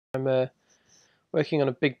I'm working on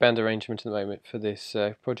a big band arrangement at the moment for this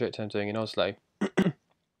project I'm doing in Oslo.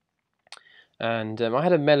 And I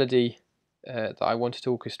had a melody that I wanted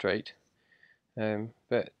to orchestrate,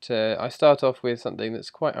 but I start off with something that's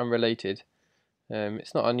quite unrelated.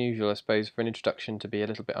 It's not unusual, I suppose, for an introduction to be a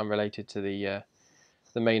little bit unrelated to the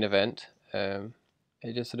main event.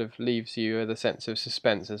 It just sort of leaves you with a sense of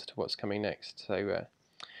suspense as to what's coming next. So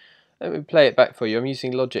let me play it back for you. I'm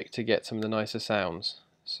using Logic to get some of the nicer sounds.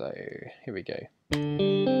 So here we go.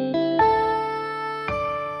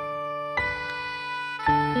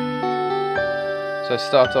 So I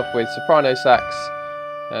start off with soprano sax,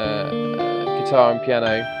 guitar and piano,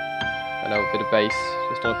 and a bit of bass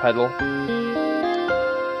just on a pedal.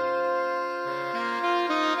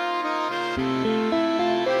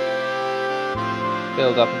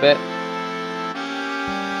 Build up a bit.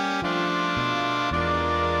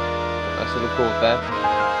 Nice little chord there.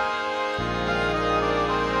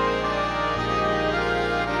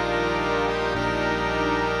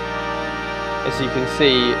 As you can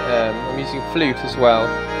see, I'm using flute as well,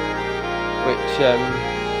 which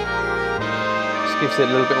just gives it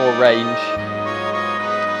a little bit more range.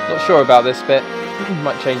 Not sure about this bit,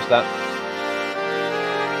 might change that.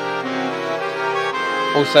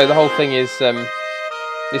 Also, the whole thing is,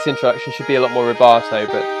 this introduction should be a lot more rubato,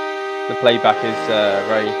 but the playback is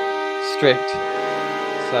very strict,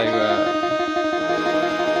 so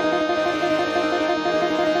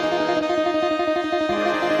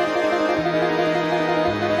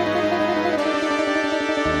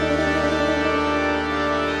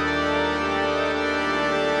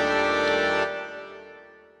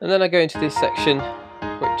and then I go into this section,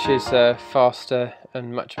 which is faster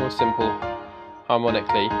and much more simple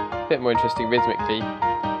harmonically, a bit more interesting rhythmically.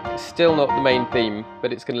 It's still not the main theme,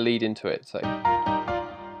 but it's going to lead into it. So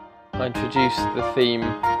I introduce the theme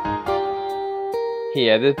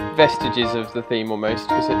here, the vestiges of the theme almost,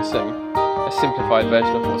 because it's a simplified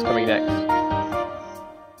version of what's coming next.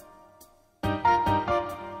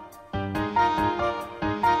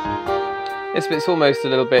 This bit's almost a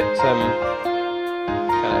little bit kind of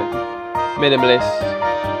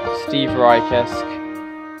minimalist, Steve Reich-esque.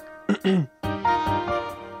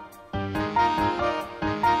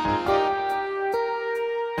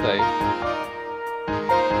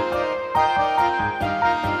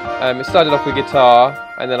 It started off with guitar,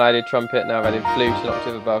 and then I did trumpet, now I've added flute an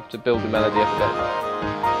octave above to build the melody up a bit.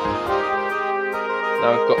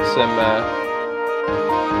 Now I've got some,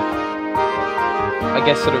 I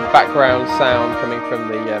guess, sort of background sound coming from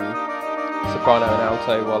the soprano and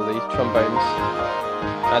alto, while the trombones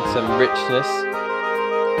add some richness.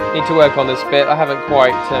 Need to work on this bit, I haven't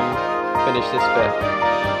quite finished this bit.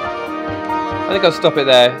 I think I'll stop it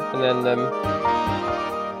there, and then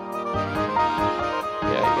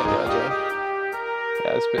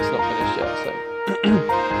this bit's not finished yet, so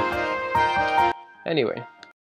anyway.